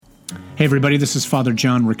Hey everybody, this is Father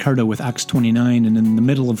John Riccardo with Acts 29, and in the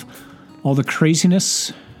middle of all the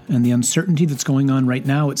craziness and the uncertainty that's going on right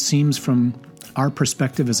now, it seems from our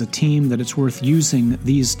perspective as a team that it's worth using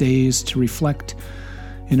these days to reflect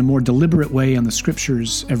in a more deliberate way on the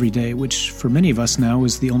Scriptures every day, which for many of us now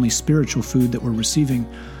is the only spiritual food that we're receiving.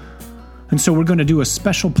 And so we're going to do a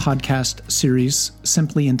special podcast series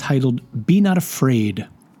simply entitled, Be Not Afraid,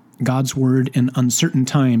 God's Word in Uncertain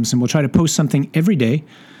Times, and we'll try to post something every day,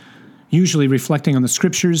 usually reflecting on the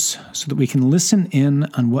Scriptures so that we can listen in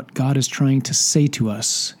on what God is trying to say to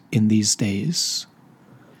us in these days.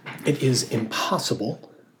 It is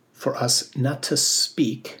impossible for us not to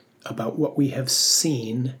speak about what we have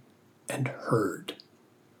seen and heard.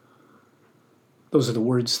 Those are the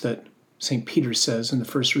words that St. Peter says in the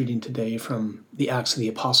first reading today from the Acts of the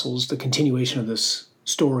Apostles, the continuation of this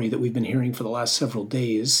story that we've been hearing for the last several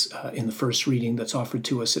days in the first reading that's offered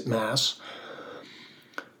to us at Mass.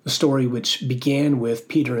 The story which began with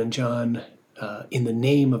Peter and John in the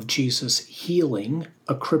name of Jesus healing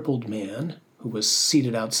a crippled man who was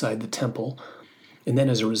seated outside the temple. And then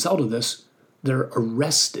as a result of this, they're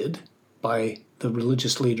arrested by the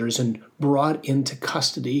religious leaders and brought into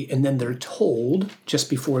custody. And then they're told, just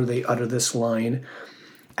before they utter this line,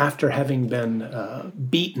 after having been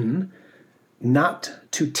beaten, not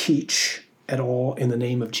to teach at all in the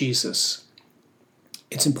name of Jesus.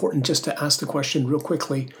 It's important just to ask the question real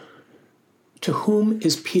quickly, to whom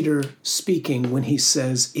is Peter speaking when he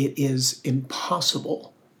says it is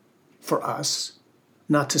impossible for us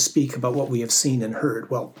not to speak about what we have seen and heard?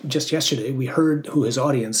 Well, just yesterday we heard who his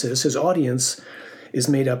audience is. His audience is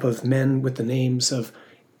made up of men with the names of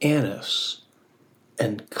Annas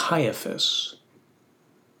and Caiaphas.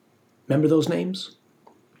 Remember those names?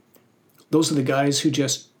 Those are the guys who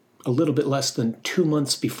just a little bit less than 2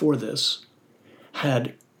 months before this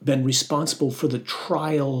had been responsible for the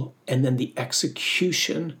trial and then the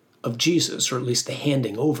execution of Jesus, or at least the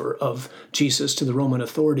handing over of Jesus to the Roman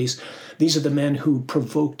authorities. These are the men who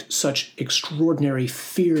provoked such extraordinary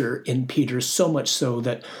fear in Peter, so much so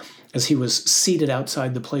that as he was seated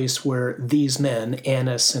outside the place where these men,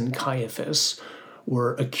 Annas and Caiaphas,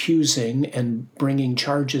 were accusing and bringing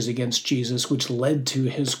charges against Jesus, which led to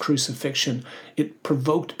his crucifixion, it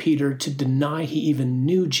provoked Peter to deny he even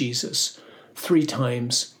knew Jesus 3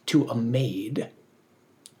 times to a maid.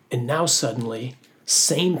 And now suddenly,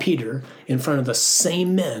 same Peter, in front of the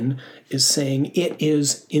same men, is saying it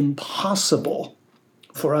is impossible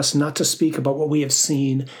for us not to speak about what we have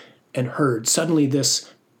seen and heard. Suddenly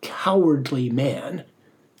this cowardly man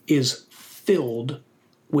is filled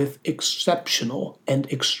with exceptional and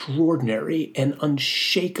extraordinary and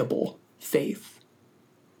unshakable faith.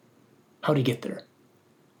 How'd he get there?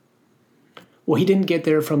 Well, he didn't get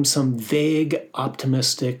there from some vague,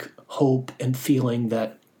 optimistic hope and feeling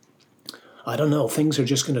that, I don't know, things are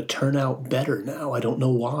just going to turn out better now. I don't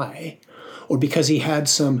know why. Or because he had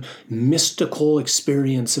some mystical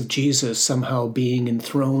experience of Jesus somehow being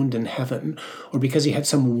enthroned in heaven. Or because he had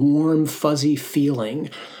some warm, fuzzy feeling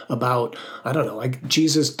about, I don't know, like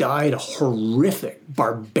Jesus died a horrific,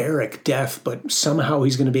 barbaric death, but somehow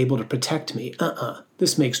he's going to be able to protect me.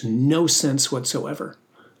 This makes no sense whatsoever.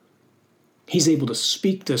 He's able to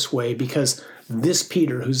speak this way because this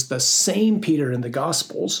Peter, who's the same Peter in the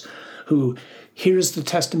Gospels, who hears the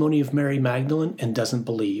testimony of Mary Magdalene and doesn't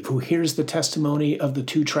believe, who hears the testimony of the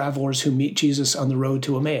 2 travelers who meet Jesus on the road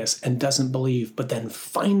to Emmaus and doesn't believe, but then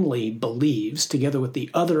finally believes together with the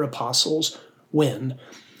other apostles when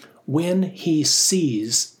he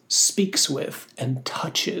sees, speaks with, and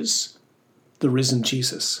touches the risen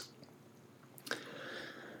Jesus.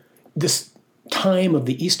 This time of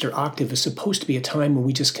the Easter octave is supposed to be a time when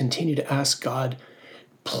we just continue to ask God,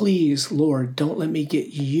 please, Lord, don't let me get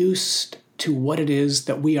used to what it is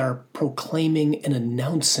that we are proclaiming and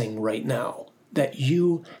announcing right now, that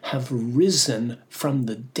you have risen from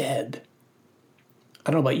the dead.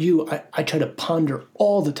 I don't know about you, I try to ponder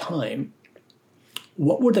all the time,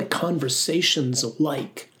 what were the conversations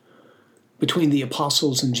like between the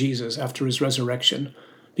apostles and Jesus after his resurrection,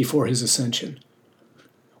 before his ascension?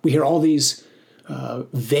 We hear all these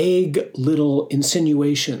vague little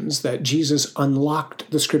insinuations that Jesus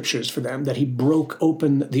unlocked the Scriptures for them, that he broke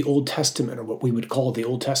open the Old Testament, or what we would call the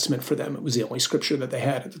Old Testament for them. It was the only Scripture that they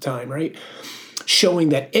had at the time, right? Showing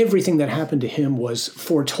that everything that happened to him was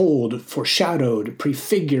foretold, foreshadowed,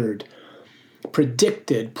 prefigured,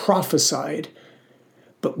 predicted, prophesied.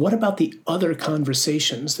 But what about the other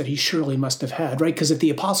conversations that he surely must have had, right? Because if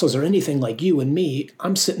the apostles are anything like you and me,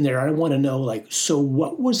 I'm sitting there, I want to know, like, so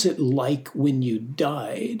what was it like when you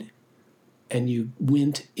died and you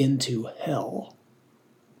went into hell?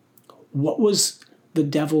 What was the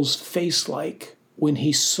devil's face like when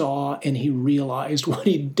he saw and he realized what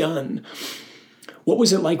he'd done? What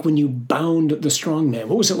was it like when you bound the strong man?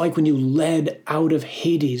 What was it like when you led out of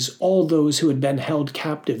Hades all those who had been held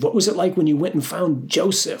captive? What was it like when you went and found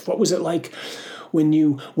Joseph? What was it like when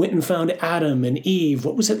you went and found Adam and Eve?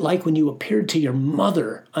 What was it like when you appeared to your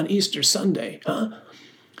mother on Easter Sunday?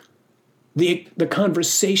 The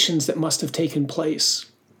conversations that must have taken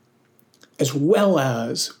place, as well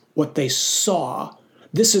as what they saw.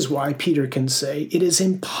 This is why Peter can say it is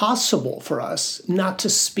impossible for us not to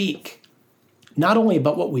speak not only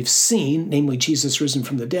about what we've seen, namely Jesus risen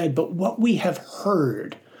from the dead, but what we have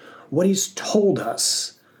heard, what he's told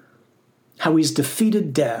us, how he's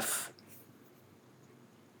defeated death,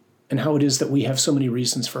 and how it is that we have so many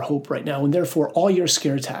reasons for hope right now. And therefore, all your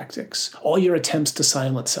scare tactics, all your attempts to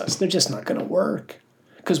silence us, they're just not going to work,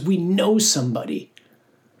 because we know somebody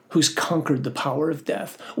who's conquered the power of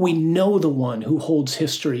death. We know the one who holds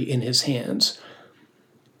history in his hands,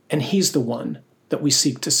 and he's the one that we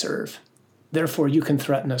seek to serve. Therefore, you can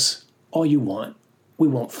threaten us all you want. We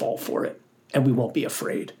won't fall for it, and we won't be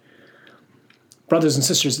afraid. Brothers and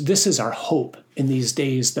sisters, this is our hope in these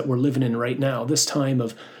days that we're living in right now, this time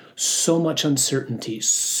of so much uncertainty,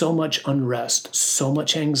 so much unrest, so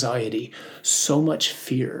much anxiety, so much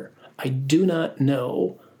fear. I do not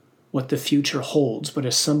know what the future holds, but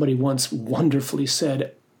as somebody once wonderfully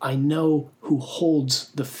said, I know who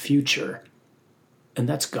holds the future, and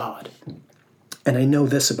that's God. And I know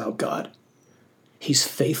this about God. He's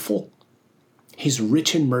faithful, he's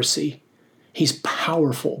rich in mercy, he's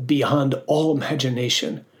powerful beyond all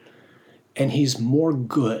imagination, and he's more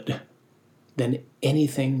good than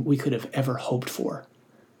anything we could have ever hoped for.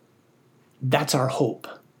 That's our hope,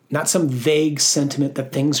 not some vague sentiment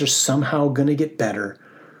that things are somehow going to get better,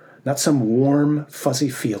 not some warm, fuzzy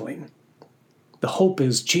feeling. The hope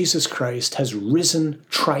is Jesus Christ has risen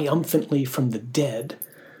triumphantly from the dead.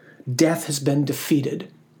 Death has been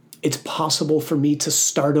defeated. It's possible for me to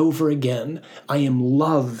start over again. I am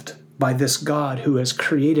loved by this God who has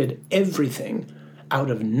created everything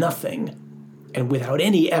out of nothing and without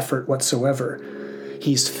any effort whatsoever.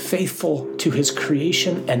 He's faithful to his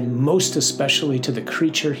creation and most especially to the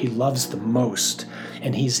creature he loves the most.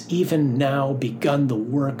 And he's even now begun the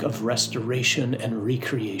work of restoration and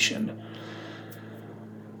recreation.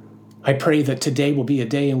 I pray that today will be a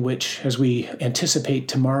day in which, as we anticipate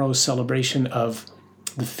tomorrow's celebration of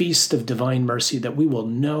the Feast of Divine Mercy, that we will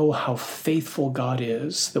know how faithful God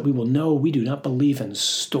is, that we will know we do not believe in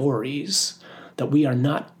stories, that we are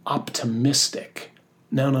not optimistic.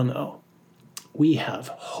 No. We have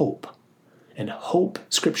hope. And hope,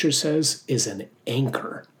 Scripture says, is an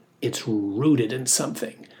anchor. It's rooted in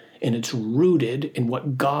something. And it's rooted in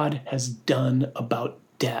what God has done about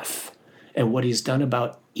death and what he's done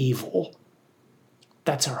about evil.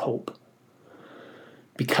 That's our hope.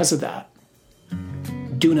 Because of that,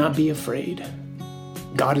 do not be afraid.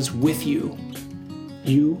 God is with you.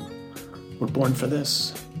 You were born for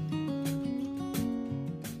this.